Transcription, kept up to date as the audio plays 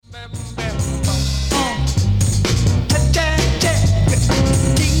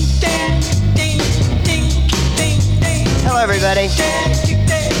everybody.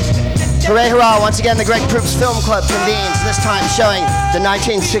 Hooray, hurrah. Once again, the Greg Proops Film Club convenes, this time showing the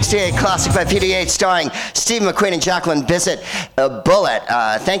 1968 classic by Peter Yates, starring Steve McQueen and Jacqueline Bisset, Bullitt.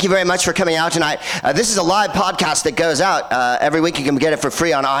 Thank you very much for coming out tonight. This is a live podcast that goes out every week. You can get it for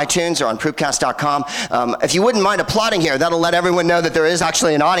free on iTunes or on proopcast.com. If you wouldn't mind applauding here, that'll let everyone know that there is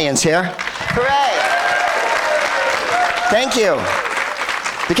actually an audience here. Hooray! Thank you.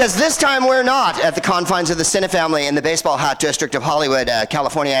 Because this time we're not at the confines of the Cinefamily in the baseball hat district of Hollywood,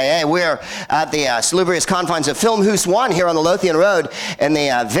 California, AA. We're at the salubrious confines of Filmhouse 1 here on the Lothian Road in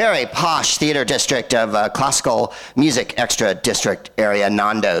the very posh theater district of classical music extra district area,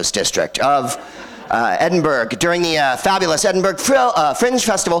 Nando's district of Edinburgh, during the fabulous Edinburgh Fringe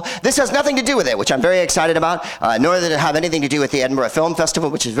Festival. This has nothing to do with it, which I'm very excited about, nor did it have anything to do with the Edinburgh Film Festival,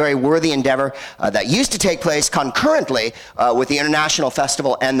 which is a very worthy endeavor that used to take place concurrently with the International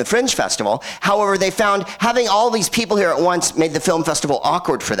Festival and the Fringe Festival. However, they found having all these people here at once made the film festival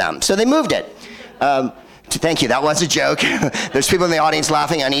awkward for them, so they moved it. Thank you, that was a joke. There's people in the audience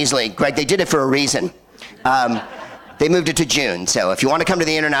laughing uneasily. Greg, they did it for a reason. They moved it to June, so if you want to come to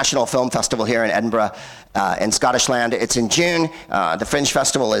the International Film Festival here in Edinburgh, in Scottish land, it's in June. The Fringe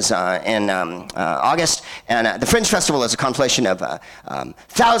Festival is in August, and the Fringe Festival is a conflation of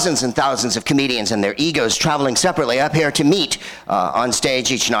thousands and thousands of comedians and their egos traveling separately up here to meet on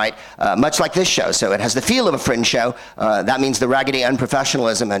stage each night, much like this show. So it has the feel of a Fringe show. That means the raggedy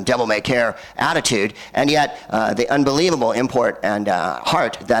unprofessionalism and devil-may-care attitude, and yet the unbelievable import and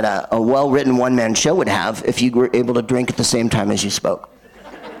heart that a well-written one-man show would have if you were able to drink at the same time as you spoke.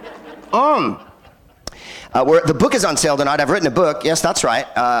 The book is on sale tonight. I've written a book. Yes, that's right.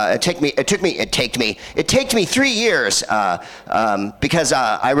 It took me 3 years because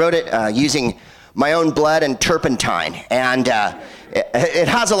I wrote it using my own blood and turpentine, and it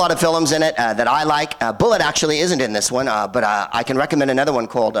has a lot of films in it that I like. Bullitt actually isn't in this one, but I can recommend another one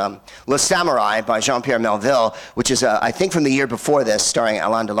called Le Samouraï by Jean-Pierre Melville, which is, I think, from the year before this, starring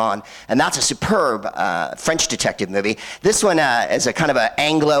Alain Delon, and that's a superb French detective movie. This one is a kind of an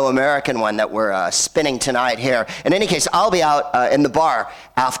Anglo-American one that we're spinning tonight here. In any case, I'll be out in the bar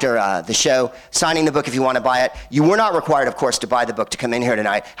after the show, signing the book if you want to buy it. You were not required, of course, to buy the book to come in here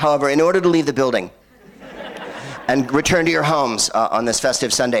tonight. However, in order to leave the building and return to your homes on this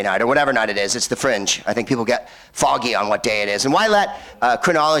festive Sunday night, or whatever night it is. It's the Fringe. I think people get foggy on what day it is. And why let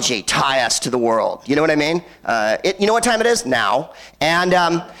chronology tie us to the world? You know what I mean? You know what time it is? Now. And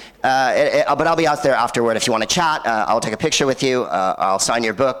but I'll be out there afterward if you want to chat. I'll take a picture with you. I'll sign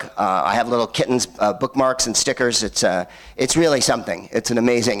your book. I have little kittens, bookmarks and stickers. It's really something. It's an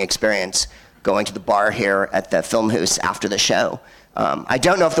amazing experience going to the bar here at the Filmhouse after the show. I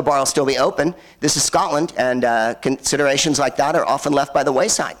don't know if the bar will still be open. This is Scotland, and considerations like that are often left by the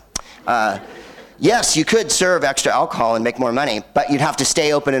wayside. Yes, you could serve extra alcohol and make more money, but you'd have to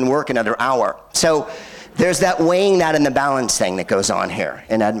stay open and work another hour. So there's that weighing that in the balance thing that goes on here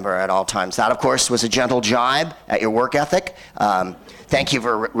in Edinburgh at all times. That, of course, was a gentle jibe at your work ethic. Thank you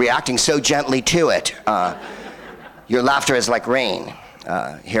for reacting so gently to it. Your laughter is like rain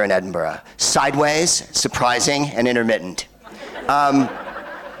here in Edinburgh. Sideways, surprising, and intermittent.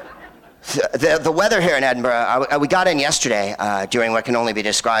 The weather here in Edinburgh, we got in yesterday during what can only be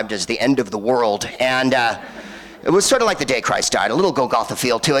described as the end of the world, and it was sort of like the day Christ died, a little Golgotha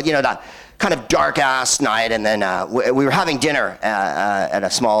feel to it, you know, that kind of dark-ass night, and then we were having dinner at a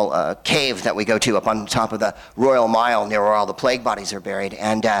small cave that we go to up on top of the Royal Mile near where all the plague bodies are buried,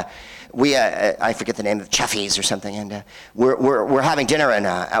 and I forget the name of Cheffies or something, and we're having dinner,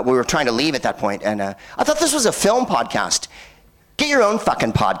 and we were trying to leave at that point, and I thought this was a film podcast. Get your own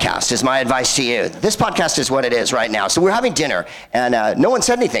fucking podcast is my advice to you. This podcast is what it is right now. So we're having dinner, and no one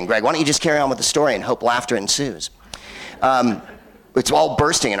said anything. Greg, why don't you just carry on with the story and hope laughter ensues? It's all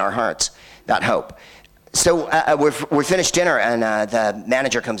bursting in our hearts, that hope. So we finished dinner, and the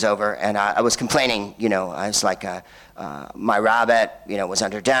manager comes over, and I was complaining, you know, I was like, my rabbit, you know, was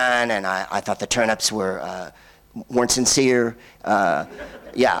underdone, and I thought the turnips weren't sincere.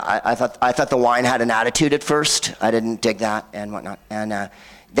 Yeah, I thought the wine had an attitude at first. I didn't dig that and whatnot. And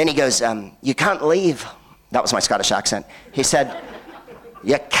then he goes, you can't leave. That was my Scottish accent. He said,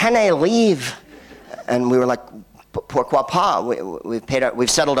 you can't leave. And we were like, pourquoi pas? We've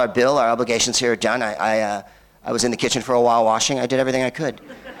settled our bill. Our obligations here are done. I was in the kitchen for a while washing. I did everything I could.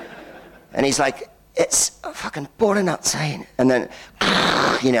 And he's like, it's fucking boring outside. And then,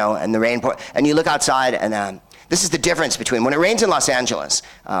 you know, and the rain poured. And you look outside, and this is the difference between when it rains in Los Angeles.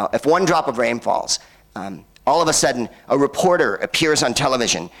 If one drop of rain falls, All of a sudden, a reporter appears on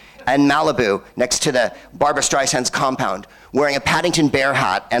television in Malibu next to the Barbra Streisand's compound wearing a Paddington Bear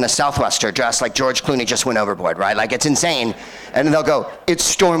hat and a Southwester dressed like George Clooney just went overboard, right? Like, it's insane. And they'll go,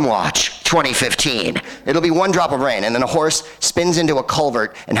 it's Stormwatch 2015. It'll be one drop of rain, and then a horse spins into a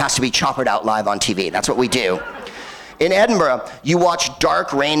culvert and has to be choppered out live on TV. That's what we do. In Edinburgh, you watch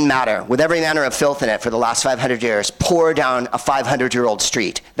dark rain matter with every manner of filth in it for the last 500 years pour down a 500-year-old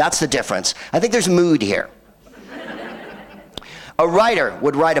street. That's the difference. I think there's mood here. A writer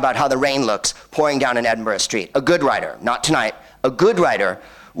would write about how the rain looks pouring down an Edinburgh street. A good writer, not tonight. A good writer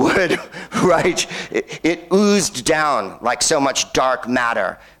would write, it oozed down like so much dark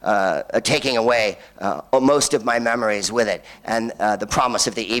matter, taking away most of my memories with it, and the promise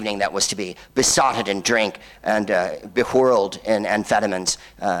of the evening that was to be besotted in drink and bewhirled in amphetamines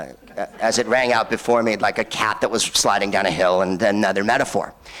as it rang out before me like a cat that was sliding down a hill, and then another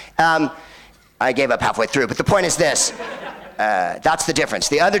metaphor. I gave up halfway through, but the point is this. That's the difference.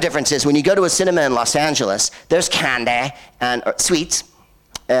 The other difference is when you go to a cinema in Los Angeles, there's candy and sweets.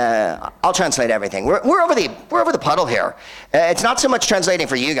 I'll translate everything. We're over the puddle here. It's not so much translating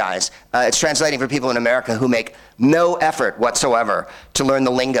for you guys. It's translating for people in America who make no effort whatsoever to learn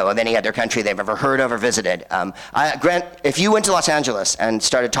the lingo of any other country they've ever heard of or visited. Grant, if you went to Los Angeles and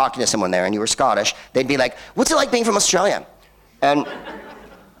started talking to someone there and you were Scottish, they'd be like, "What's it like being from Australia?" And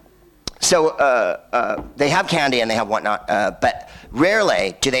so they have candy and they have whatnot, but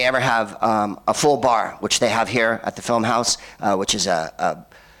rarely do they ever have a full bar, which they have here at the Film House, which is a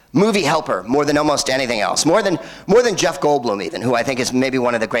movie helper more than almost anything else, more than Jeff Goldblum even, who I think is maybe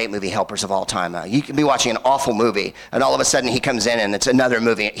one of the great movie helpers of all time. You can be watching an awful movie, and all of a sudden he comes in and it's another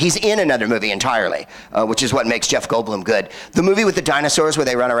movie. He's in another movie entirely, which is what makes Jeff Goldblum good. The movie with the dinosaurs where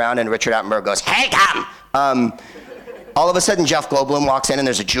they run around and Richard Attenborough goes, "Hey, come!" All of a sudden, Jeff Goldblum walks in and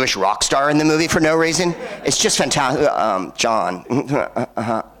there's a Jewish rock star in the movie for no reason. It's just fantastic. John,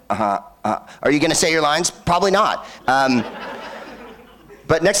 are you going to say your lines? Probably not.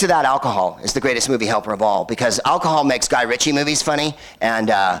 But next to that, alcohol is the greatest movie helper of all, because alcohol makes Guy Ritchie movies funny, and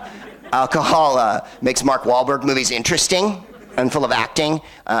alcohol makes Mark Wahlberg movies interesting and full of acting.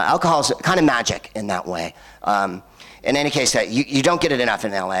 Alcohol is kind of magic in that way. In any case, you don't get it enough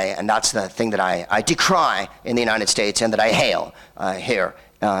in LA, and that's the thing that I decry in the United States and that I hail here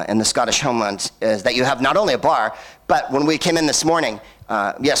in the Scottish homeland, is that you have not only a bar, but when we came in this morning,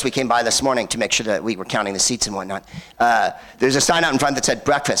 yes, we came by this morning to make sure that we were counting the seats and whatnot, there's a sign out in front that said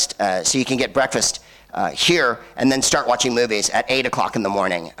breakfast, so you can get breakfast here and then start watching movies at 8 o'clock in the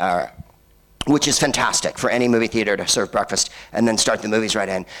morning. Which is fantastic for any movie theater to serve breakfast and then start the movies right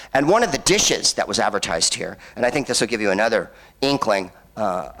in. And one of the dishes that was advertised here, and I think this will give you another inkling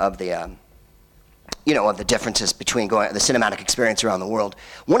of the, of the differences between the cinematic experience around the world.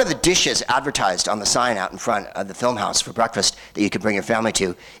 One of the dishes advertised on the sign out in front of the Film House for breakfast that you could bring your family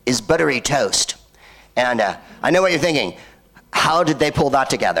to is buttery toast. And I know what you're thinking. How did they pull that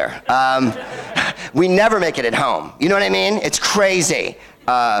together? We never make it at home. You know what I mean? It's crazy.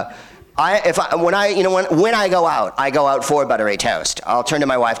 When I go out for buttery toast. I'll turn to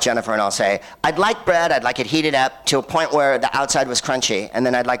my wife, Jennifer, and I'll say, "I'd like bread, I'd like it heated up to a point where the outside was crunchy, and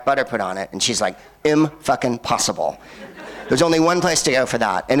then I'd like butter put on it." And she's like, "Fucking-possible." There's only one place to go for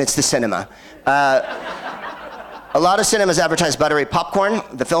that, and it's the cinema. A lot of cinemas advertise buttery popcorn.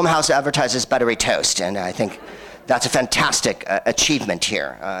 The Film House advertises buttery toast, and I think that's a fantastic achievement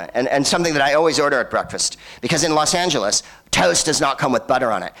here, and something that I always order at breakfast, because in Los Angeles, toast does not come with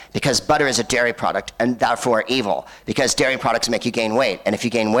butter on it, because butter is a dairy product and therefore evil, because dairy products make you gain weight, and if you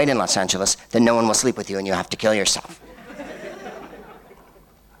gain weight in Los Angeles, then no one will sleep with you and you have to kill yourself.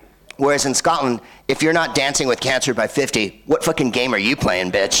 Whereas in Scotland, if you're not dancing with cancer by 50, what fucking game are you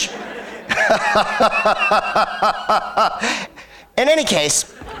playing, bitch? In any case,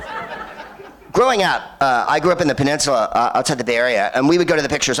 growing up, I grew up in the peninsula outside the Bay Area, and we would go to the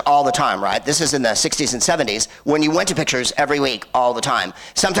pictures all the time, right? This is in the 60s and 70s, when you went to pictures every week, all the time.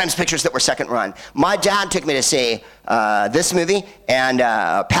 Sometimes pictures that were second run. My dad took me to see this movie, and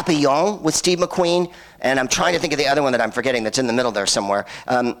Papillon with Steve McQueen, and I'm trying to think of the other one that I'm forgetting that's in the middle there somewhere.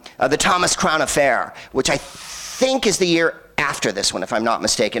 The Thomas Crown Affair, which I think is the year after this one, if I'm not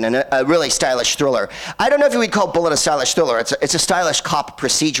mistaken, and a really stylish thriller. I don't know if you would call Bullet a stylish thriller. It's a stylish cop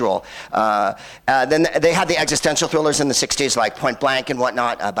procedural. Then they had the existential thrillers in the 60s, like Point Blank and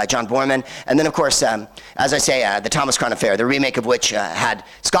whatnot, by John Borman. And then, of course, as I say, the Thomas Crown Affair, the remake of which had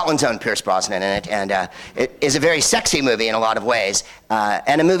Scotland's own Pierce Brosnan in it. And it is a very sexy movie in a lot of ways,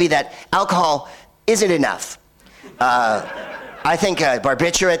 and a movie that alcohol isn't enough. I think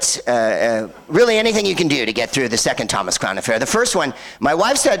barbiturates, really anything you can do to get through the second Thomas Crown Affair. The first one, my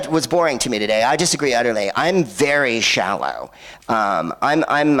wife said was boring to me today. I disagree utterly. I'm very shallow.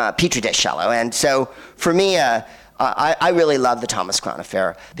 I'm Petri dish shallow. And so for me, I really love the Thomas Crown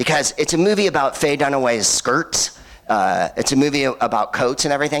Affair because it's a movie about Faye Dunaway's skirts. It's a movie about coats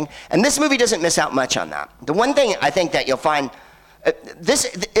and everything. And this movie doesn't miss out much on that. The one thing I think that you'll find,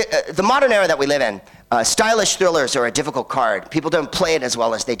 the modern era that we live in, stylish thrillers are a difficult card. People don't play it as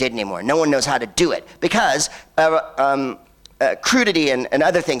well as they did anymore. No one knows how to do it because crudity and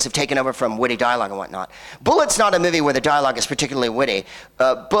other things have taken over from witty dialogue and whatnot. Bullitt's not a movie where the dialogue is particularly witty.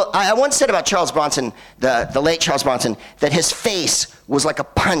 But I once said about Charles Bronson, the late Charles Bronson, that his face was like a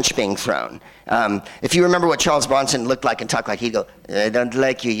punch being thrown. If you remember what Charles Bronson looked like and talked like, he'd go, "I don't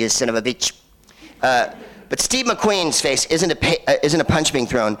like you, you son of a bitch." But Steve McQueen's face isn't a punch being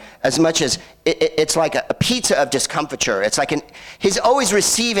thrown as much as it's like a pizza of discomfiture. It's like he's always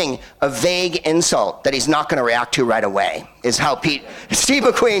receiving a vague insult that he's not going to react to right away, is how Steve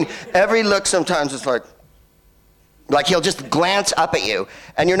McQueen, every look sometimes is like he'll just glance up at you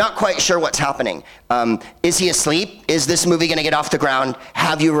and you're not quite sure what's happening. Is he asleep? Is this movie going to get off the ground?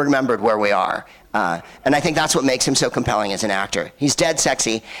 Have you remembered where we are? And I think that's what makes him so compelling as an actor. He's dead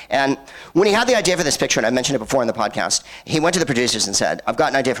sexy. And when he had the idea for this picture, and I mentioned it before in the podcast, he went to the producers and said, "I've got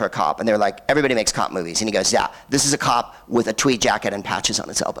an idea for a cop." And they were like, "Everybody makes cop movies." And he goes, "Yeah, this is a cop with a tweed jacket and patches on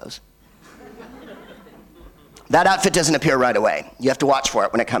his elbows." That outfit doesn't appear right away. You have to watch for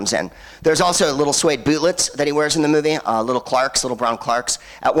it when it comes in. There's also little suede bootlets that he wears in the movie, little brown Clarks.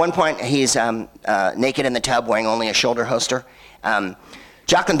 At one point, he's naked in the tub wearing only a shoulder holster.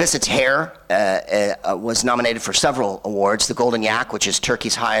 Jacqueline Bissett's hair was nominated for several awards. The Golden Yak, which is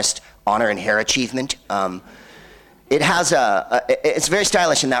Turkey's highest honor in hair achievement. It's very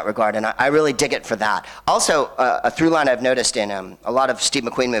stylish in that regard, and I really dig it for that. Also, a through line I've noticed in a lot of Steve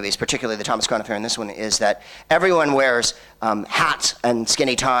McQueen movies, particularly the Thomas Crown Affair and this one, is that everyone wears hats and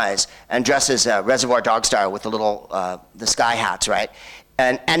skinny ties and dresses Reservoir Dog style with the sky hats, right?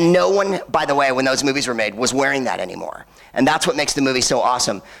 And no one, by the way, when those movies were made, was wearing that anymore. And that's what makes the movie so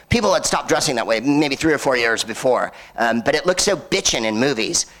awesome. People had stopped dressing that way maybe 3 or 4 years before, but it looks so bitchin' in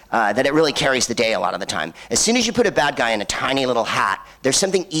movies that it really carries the day a lot of the time. As soon as you put a bad guy in a tiny little hat, there's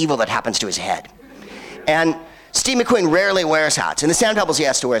something evil that happens to his head. And Steve McQueen rarely wears hats. In The Sandpebbles, he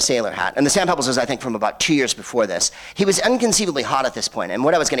has to wear a sailor hat. And The Sandpebbles was, I think, from about 2 years before this. He was unconceivably hot at this point. And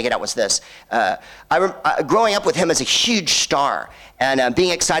what I was going to get at was this. Growing up with him as a huge star and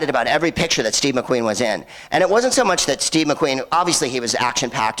being excited about every picture that Steve McQueen was in. And it wasn't so much that Steve McQueen, obviously he was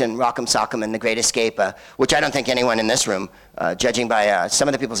action-packed in Rock'em Sock'em and The Great Escape, which I don't think anyone in this room, judging by some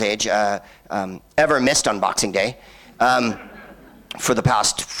of the people's age, ever missed on Boxing Day. For the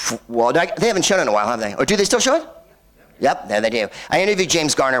past, they haven't shown it in a while, have they? Or do they still show it? Yep, there they do. I interviewed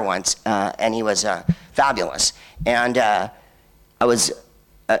James Garner once, and he was fabulous. And it was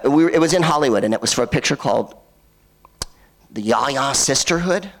in Hollywood, and it was for a picture called The Ya-Ya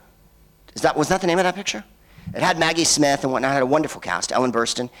Sisterhood. Was that the name of that picture? It had Maggie Smith and whatnot. It had a wonderful cast, Ellen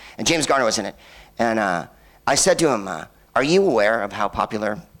Burstyn, and James Garner was in it. And I said to him, "Are you aware of how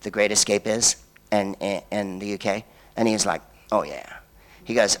popular The Great Escape is in the UK?" And he was like, "Oh, yeah."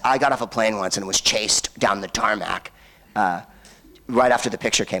 He goes, "I got off a plane once and was chased down the tarmac right after the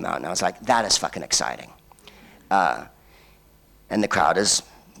picture came out." And I was like, that is fucking exciting. And the crowd is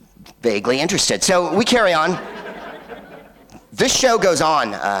vaguely interested. So we carry on. This show goes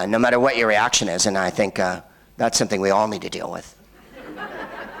on no matter what your reaction is, and I think that's something we all need to deal with.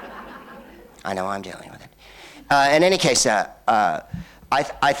 I know I'm dealing with it. In any case,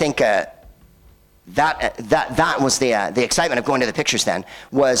 I think... That was the excitement of going to the pictures then,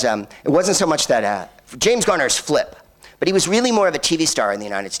 was it wasn't so much that James Garner's Flip, but he was really more of a TV star in the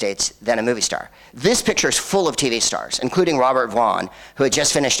United States than a movie star. This picture is full of TV stars, including Robert Vaughn, who had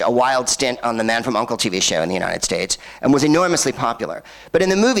just finished a wild stint on the Man from U.N.C.L.E. TV show in the United States and was enormously popular. But in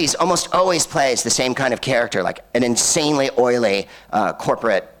the movies, almost always plays the same kind of character, like an insanely oily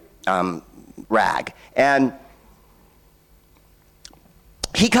corporate rag. And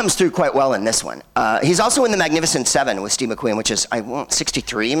he comes through quite well in this one. He's also in The Magnificent Seven with Steve McQueen, which is,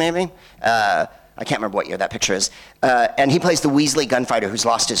 63 maybe? I can't remember what year that picture is. And he plays the Weasley gunfighter who's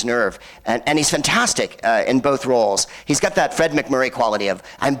lost his nerve. And he's fantastic in both roles. He's got that Fred McMurray quality of,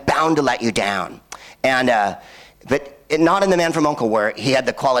 I'm bound to let you down. But not in The Man from U.N.C.L.E. where he had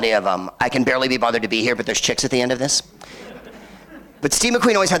the quality of, I can barely be bothered to be here, but there's chicks at the end of this. But Steve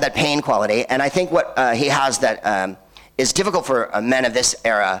McQueen always had that pain quality. And I think what he has that is difficult for men of this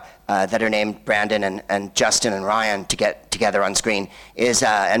era that are named Brandon and Justin and Ryan to get together on screen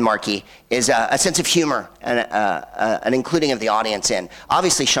and Marky is a sense of humor and an including of the audience in.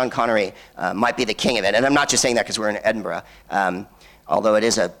 Obviously, Sean Connery might be the king of it, and I'm not just saying that because we're in Edinburgh, although it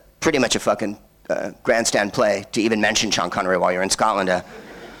is pretty much a fucking grandstand play to even mention Sean Connery while you're in Scotland.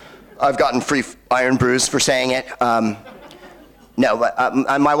 I've gotten free iron brews for saying it. No,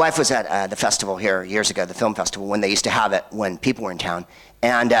 but my wife was at the festival here years ago, the film festival, when they used to have it when people were in town.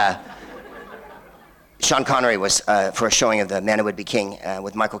 And Sean Connery was for a showing of The Man Who Would Be King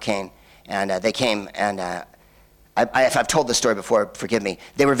with Michael Caine. And they came, and if I've told this story before, forgive me.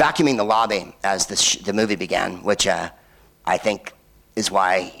 They were vacuuming the lobby as the movie began, which I think is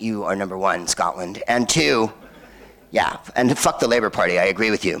why you are number one, Scotland. And two, yeah, and fuck the Labour Party, I agree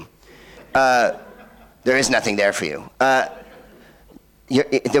with you. There is nothing there for you.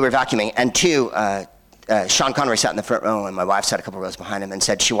 They were vacuuming, and two, Sean Connery sat in the front row, and my wife sat a couple rows behind him and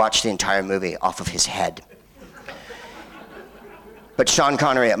said she watched the entire movie off of his head. But Sean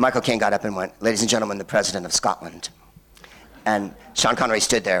Connery, Michael Caine got up and went, "Ladies and gentlemen, the President of Scotland." And Sean Connery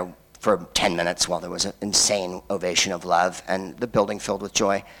stood there for 10 minutes while there was an insane ovation of love, and the building filled with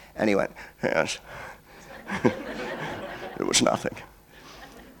joy. And he went, "Yes." It was nothing.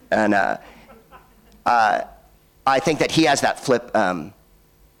 And I think that he has that flip,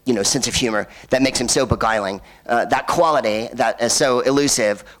 sense of humor that makes him so beguiling. That quality that is so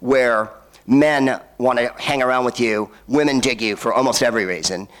elusive, where men want to hang around with you, women dig you for almost every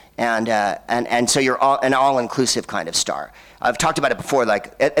reason, and so you're an all-inclusive kind of star. I've talked about it before,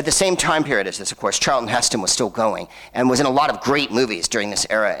 like, at the same time period as this, of course, Charlton Heston was still going, and was in a lot of great movies during this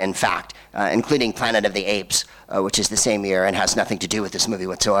era, in fact, including Planet of the Apes, which is the same year and has nothing to do with this movie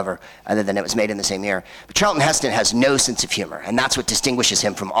whatsoever, other than it was made in the same year. But Charlton Heston has no sense of humor, and that's what distinguishes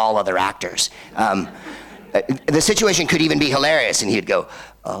him from all other actors. The situation could even be hilarious, and he'd go,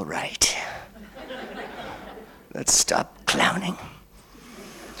 "All right, let's stop clowning."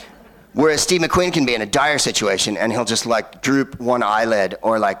 Whereas Steve McQueen can be in a dire situation, and he'll just like droop one eyelid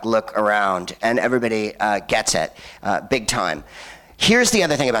or like look around, and everybody gets it big time. Here's the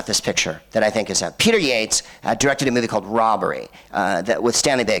other thing about this picture that I think is Peter Yates directed a movie called Robbery with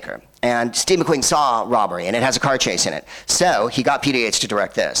Stanley Baker. And Steve McQueen saw Robbery, and it has a car chase in it. So he got Peter Yates to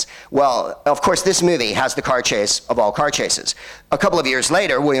direct this. Well, of course, this movie has the car chase of all car chases. A couple of years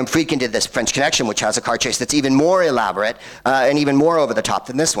later, William Friedkin did this French Connection, which has a car chase that's even more elaborate and even more over the top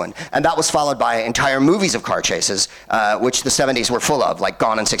than this one. And that was followed by entire movies of car chases, which the 70s were full of, like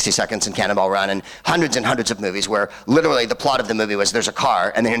Gone in 60 Seconds and Cannonball Run, and hundreds of movies where literally the plot of the movie was there's a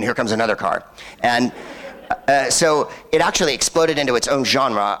car, and then here comes another car. And so it actually exploded into its own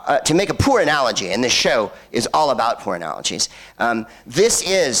genre. To make a poor analogy, and this show is all about poor analogies, this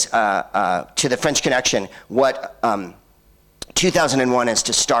is, to the French Connection, what 2001 is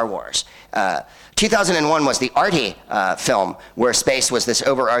to Star Wars. 2001 was the arty film where space was this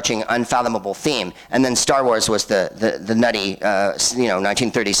overarching, unfathomable theme, and then Star Wars was the nutty,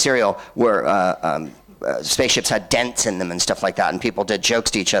 1930s serial where spaceships had dents in them and stuff like that, and people did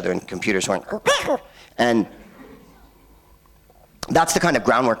jokes to each other, and computers went, and that's the kind of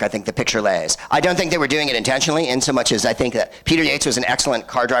groundwork I think the picture lays. I don't think they were doing it intentionally, in so much as I think that Peter Yates was an excellent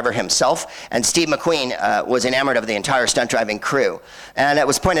car driver himself, and Steve McQueen was enamored of the entire stunt driving crew. And it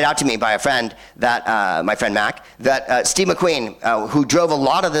was pointed out to me by a friend, that my friend Mac, that Steve McQueen, who drove a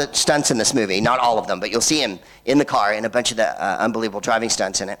lot of the stunts in this movie, not all of them, but you'll see him in the car in a bunch of the unbelievable driving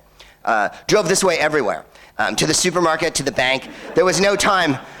stunts in it, drove this way everywhere, to the supermarket, to the bank. There was no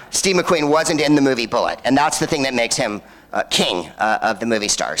time Steve McQueen wasn't in the movie Bullitt, and that's the thing that makes him king of the movie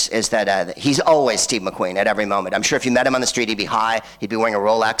stars, is that he's always Steve McQueen at every moment. I'm sure if you met him on the street, he'd be high, he'd be wearing a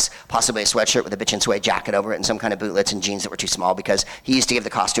Rolex, possibly a sweatshirt with a bitchin' suede jacket over it, and some kind of bootlets and jeans that were too small, because he used to give the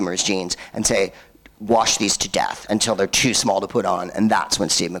costumers jeans and say, "Wash these to death until they're too small to put on," and that's when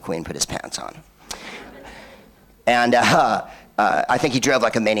Steve McQueen put his pants on. And I think he drove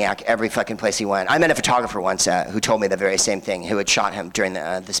like a maniac every fucking place he went. I met a photographer once who told me the very same thing, who had shot him during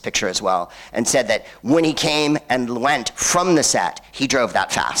this picture as well, and said that when he came and went from the set, he drove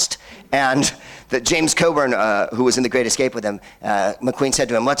that fast. And that James Coburn, who was in The Great Escape with him, McQueen said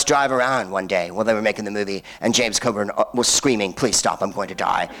to him, "Let's drive around one day," while they were making the movie, and James Coburn was screaming, "Please stop, I'm going to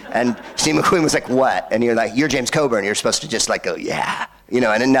die." And Steve McQueen was like, "What?" And you're like, "You're James Coburn, you're supposed to just like go, yeah." And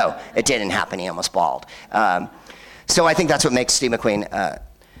then no, it didn't happen, he almost bawled. So I think that's what makes Steve McQueen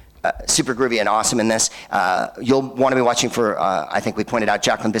super groovy and awesome in this. You'll want to be watching for, I think we pointed out,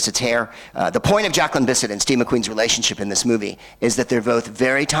 Jacqueline Bissett's hair. The point of Jacqueline Bisset and Steve McQueen's relationship in this movie is that they're both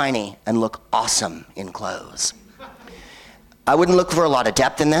very tiny and look awesome in clothes. I wouldn't look for a lot of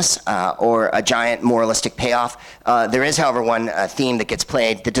depth in this or a giant moralistic payoff. There is, however, one theme that gets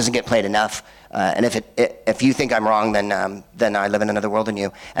played that doesn't get played enough. And if you think I'm wrong, then I live in another world than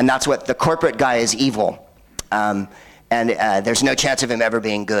you. And that's what the corporate guy is evil. And there's no chance of him ever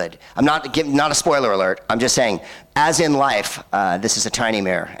being good. I'm not a spoiler alert. I'm just saying, as in life, this is a tiny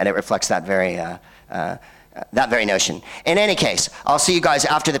mirror, and it reflects that very notion. In any case, I'll see you guys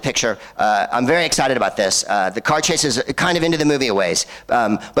after the picture. I'm very excited about this. The car chase is kind of into the movie a ways,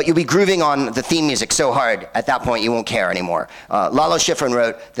 but you'll be grooving on the theme music so hard, at that point you won't care anymore. Lalo Schifrin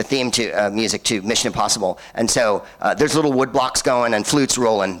wrote the theme to music to Mission Impossible, and so there's little wood blocks going and flutes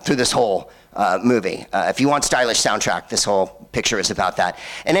rolling through this whole movie. If you want stylish soundtrack, this whole picture is about that.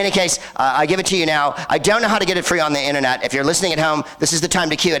 In any case, I give it to you now. I don't know how to get it free on the internet. If you're listening at home, this is the time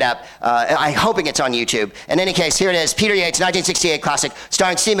to queue it up. I'm hoping it's on YouTube. In any case, here it is, Peter Yates, 1968 classic,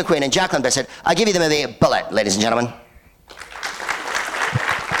 starring Steve McQueen and Jacqueline Bisset. I give you the movie Bullitt, ladies and gentlemen.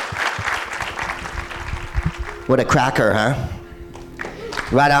 What a cracker, huh?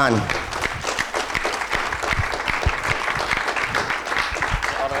 Right on.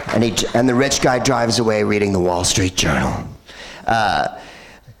 And the rich guy drives away reading the Wall Street Journal. How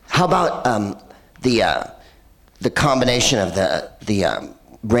about the combination of the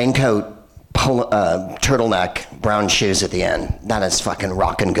raincoat, turtleneck, brown shoes at the end? That is fucking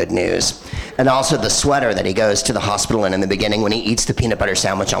rockin' good news. And also the sweater that he goes to the hospital in the beginning when he eats the peanut butter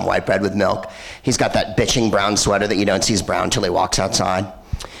sandwich on white bread with milk. He's got that bitching brown sweater that you don't see is brown till he walks outside.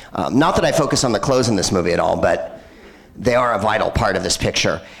 Not that I focus on the clothes in this movie at all, but they are a vital part of this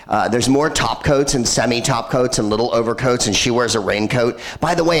picture. There's more top coats and semi-top coats and little overcoats, and she wears a raincoat.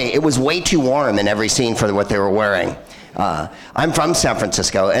 By the way, it was way too warm in every scene for what they were wearing. I'm from San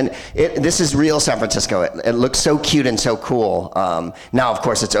Francisco, and this is real San Francisco. It looks so cute and so cool. Now, of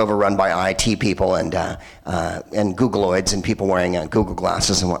course, it's overrun by IT people and Googleoids and people wearing Google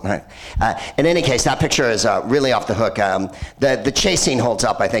glasses and whatnot. In any case, that picture is really off the hook. The chase scene holds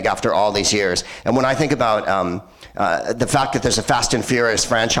up, I think, after all these years. And when I think about the fact that there's a Fast and Furious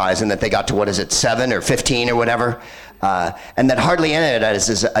franchise and that they got to, 7 or 15 or whatever, and that hardly any of that is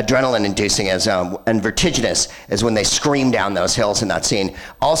as adrenaline-inducing and vertiginous as when they scream down those hills in that scene.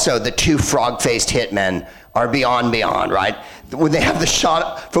 Also, the two frog-faced hitmen are beyond, right? When they have the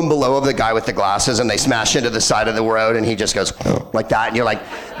shot from below of the guy with the glasses and they smash into the side of the road and he just goes like that, and you're like,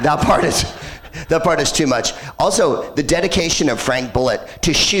 that part is too much. Also, the dedication of Frank Bullitt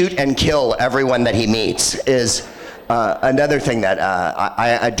to shoot and kill everyone that he meets is another thing that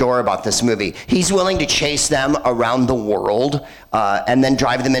I adore about this movie. He's willing to chase them around the world and then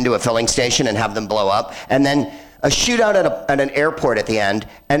drive them into a filling station and have them blow up, and then a shootout at an airport at the end,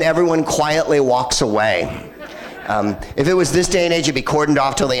 and everyone quietly walks away. If it was this day and age, it'd be cordoned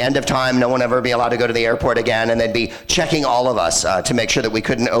off till the end of time. No one ever be allowed to go to the airport again, and they'd be checking all of us to make sure that we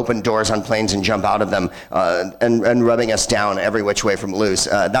couldn't open doors on planes and jump out of them and rubbing us down every which way from loose.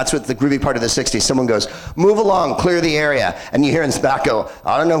 That's what the groovy part of the 60s. Someone goes, move along, clear the area. And you hear in the back go,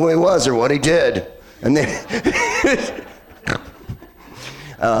 I don't know who he was or what he did. And then,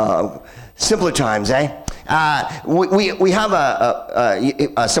 simpler times, eh? We have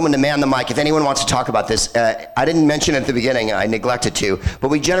someone to man the mic. If anyone wants to talk about this, I didn't mention it at the beginning. I neglected to, but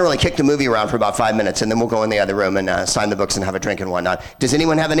we generally kick the movie around for about 5 minutes, and then we'll go in the other room and sign the books and have a drink and whatnot. Does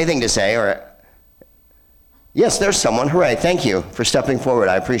anyone have anything to say? Or yes, there's someone. Hooray! Thank you for stepping forward.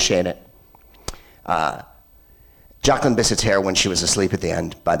 I appreciate it. Jacqueline Bisset's hair when she was asleep at the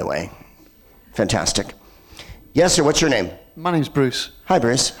end, by the way, fantastic. Yes, sir. What's your name? My name's Bruce. Hi,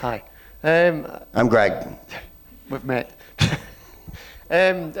 Bruce. Hi. I'm Greg. We've met.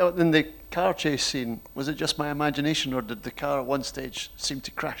 In the car chase scene, was it just my imagination, or did the car at one stage seem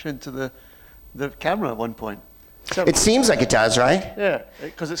to crash into the camera at one point? It seems like it does, right? Yeah,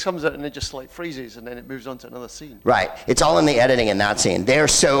 because it comes out and it just like freezes and then it moves on to another scene. Right. It's all in the editing in that scene. They're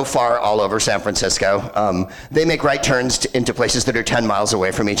so far all over San Francisco. They make right turns into places that are 10 miles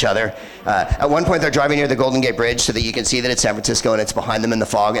away from each other. At one point, they're driving near the Golden Gate Bridge so that you can see that it's San Francisco and it's behind them in the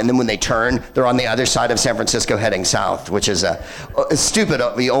fog. And then when they turn, they're on the other side of San Francisco heading south, which is stupid.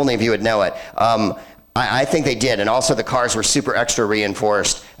 Only if you would know it. I think they did, and also the cars were super extra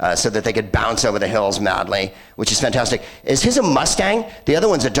reinforced so that they could bounce over the hills madly, which is fantastic. Is his a Mustang? The other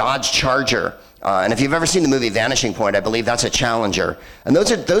one's a Dodge Charger. And if you've ever seen the movie Vanishing Point, I believe that's a Challenger. And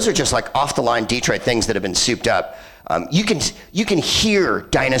those are just like off-the-line Detroit things that have been souped up. You can hear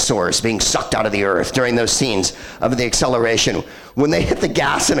dinosaurs being sucked out of the earth during those scenes of the acceleration. When they hit the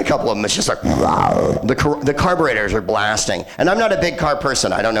gas in a couple of them, it's just like, the carburetors are blasting. And I'm not a big car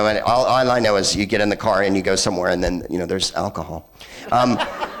person. I don't know. All I know is you get in the car and you go somewhere and then, there's alcohol.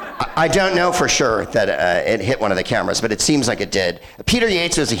 I don't know for sure that it hit one of the cameras, but it seems like it did. Peter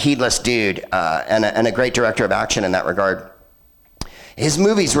Yates was a heedless dude and a great director of action in that regard. His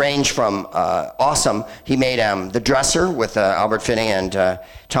movies range from awesome. He made The Dresser with Albert Finney and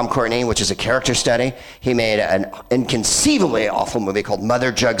Tom Courtenay, which is a character study. He made an inconceivably awful movie called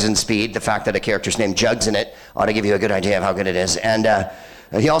Mother Jugs and Speed. The fact that a character's named Jugs in it ought to give you a good idea of how good it is. And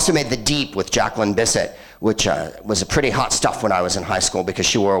he also made The Deep with Jacqueline Bisset, which was a pretty hot stuff when I was in high school because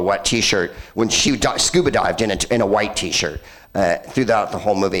she wore a wet T-shirt when she scuba dived in a white T-shirt. Throughout the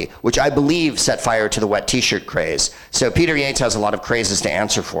whole movie, which I believe set fire to the wet T-shirt craze. So Peter Yates has a lot of crazes to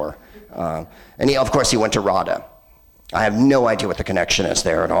answer for. And of course, he went to RADA. I have no idea what the connection is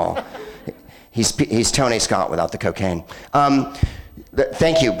there at all. He's Tony Scott without the cocaine.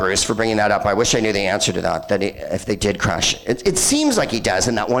 Thank you, Bruce, for bringing that up. I wish I knew the answer to that if they did crash. It seems like he does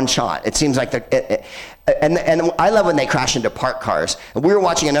in that one shot. It seems like and I love when they crash into parked cars. And we were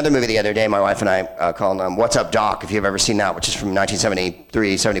watching another movie the other day, my wife and I, called What's Up, Doc, if you've ever seen that, which is from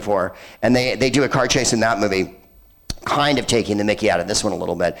 1973, 74. And they do a car chase in that movie, kind of taking the mickey out of this one a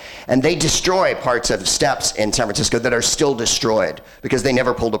little bit. And they destroy parts of steps in San Francisco that are still destroyed because they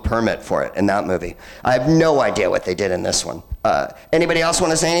never pulled a permit for it in that movie. I have no idea what they did in this one. Anybody else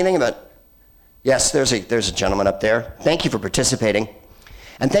want to say anything about? Yes, there's a gentleman up there. Thank you for participating.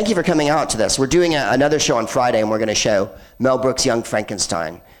 And thank you for coming out to this. We're doing another show on Friday, and we're going to show Mel Brooks' Young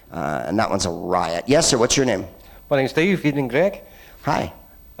Frankenstein. And that one's a riot. Yes, sir, what's your name? My name's Dave. Evening, Greg. Hi.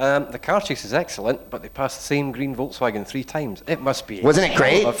 The car chase is excellent, but they passed the same green Volkswagen 3 times. It must be... Wasn't it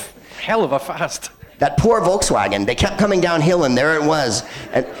great? Hell of a fast. That poor Volkswagen, they kept coming downhill, and there it was.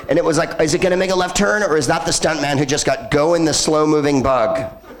 And it was like, is it going to make a left turn, or is that the stuntman who just got go in the slow-moving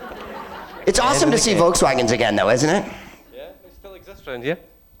bug? It's awesome to see Volkswagens again, though, isn't it? Yeah, they still exist around here.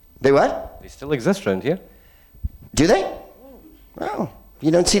 They what? They still exist around here. Do they? Oh, you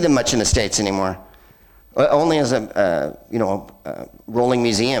don't see them much in the States anymore. Only as a rolling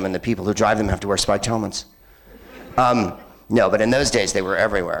museum, and the people who drive them have to wear spiked helmets. No, but in those days they were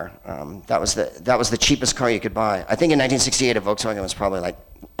everywhere. That was the cheapest car you could buy. I think in 1968 a Volkswagen was probably like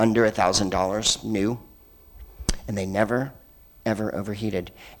under $1,000 new, and they never, ever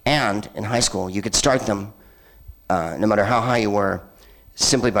overheated. And in high school you could start them, no matter how high you were,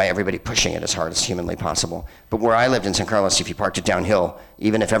 simply by everybody pushing it as hard as humanly possible. But where I lived in San Carlos, if you parked it downhill,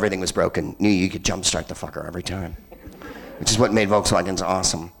 even if everything was broken, you could jumpstart the fucker every time, which is what made Volkswagens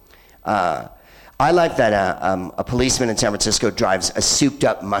awesome. I like that a policeman in San Francisco drives a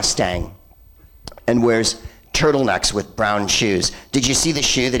souped-up Mustang and wears turtlenecks with brown shoes. Did you see the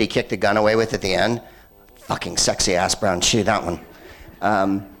shoe that he kicked the gun away with at the end? Fucking sexy-ass brown shoe, that one.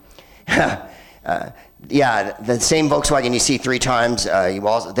 Yeah, the same Volkswagen you see 3 times.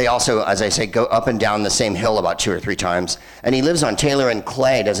 They also, as I say, go up and down the same hill about 2 or 3 times. And he lives on Taylor and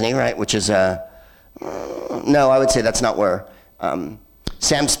Clay, doesn't he, right? Which is, no, I would say that's not where.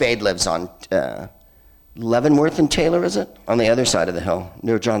 Sam Spade lives on Leavenworth and Taylor, is it? On the other side of the hill,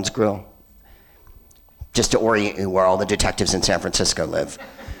 near John's Grill. Just to orient you where all the detectives in San Francisco live.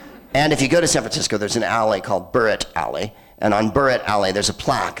 And if you go to San Francisco, there's an alley called Burritt Alley. And on Burritt Alley, there's a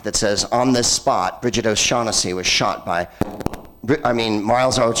plaque that says, on this spot, Bridget O'Shaughnessy was shot by,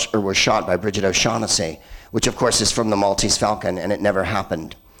 Miles Archer was shot by Bridget O'Shaughnessy, which of course is from the Maltese Falcon, and it never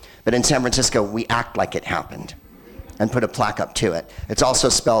happened. But in San Francisco, we act like it happened and put a plaque up to it. It's also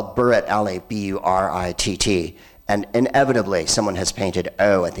spelled Burritt Alley, B-U-R-I-T-T, and inevitably someone has painted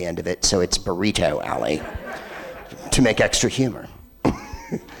O at the end of it, so it's Burrito Alley, to make extra humor.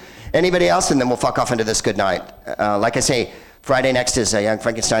 Anybody else? And then we'll fuck off into this good night. Like I say, Friday next is Young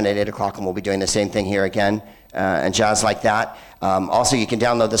Frankenstein at 8 o'clock, and we'll be doing the same thing here again, and jazz like that. Also, you can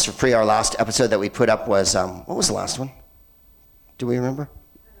download this for free. Our last episode that we put up was, what was the last one? Do we remember?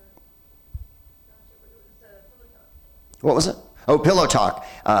 What was it? Oh, Pillow Talk.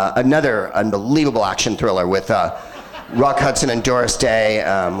 Another unbelievable action thriller with Rock Hudson and Doris Day.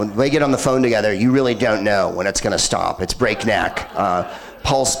 When they get on the phone together, you really don't know when it's going to stop. It's breakneck.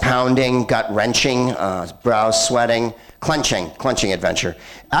 Pulse pounding, gut wrenching, brows sweating, clenching adventure.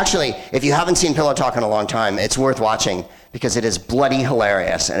 Actually, if you haven't seen Pillow Talk in a long time, it's worth watching because it is bloody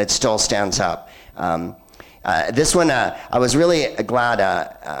hilarious and it still stands up. This one, I was really glad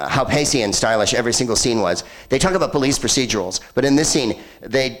how pacey and stylish every single scene was. They talk about police procedurals, but in this scene,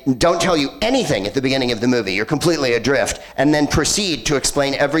 they don't tell you anything at the beginning of the movie. You're completely adrift, and then proceed to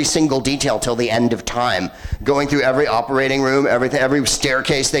explain every single detail till the end of time, going through every operating room, every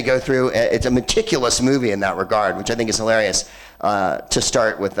staircase they go through. It's a meticulous movie in that regard, which I think is hilarious. To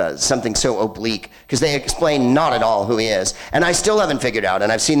start with something so oblique, because they explain not at all who he is. And I still haven't figured out,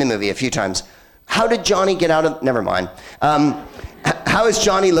 and I've seen the movie a few times, how did Johnny get out of... Never mind. how does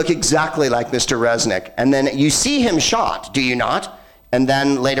Johnny look exactly like Mr. Resnick? And then you see him shot, do you not? And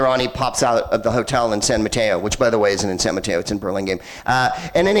then later on, he pops out of the hotel in San Mateo, which, by the way, isn't in San Mateo. It's in Burlingame.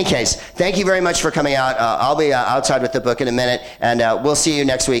 In any case, thank you very much for coming out. I'll be outside with the book in a minute, and we'll see you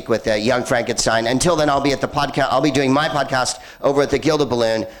next week with Young Frankenstein. Until then, I'll be at the podcast. I'll be doing my podcast over at the Gilded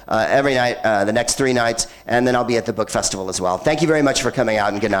Balloon every night, the next 3 nights, and then I'll be at the book festival as well. Thank you very much for coming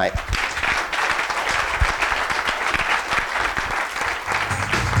out, and good night.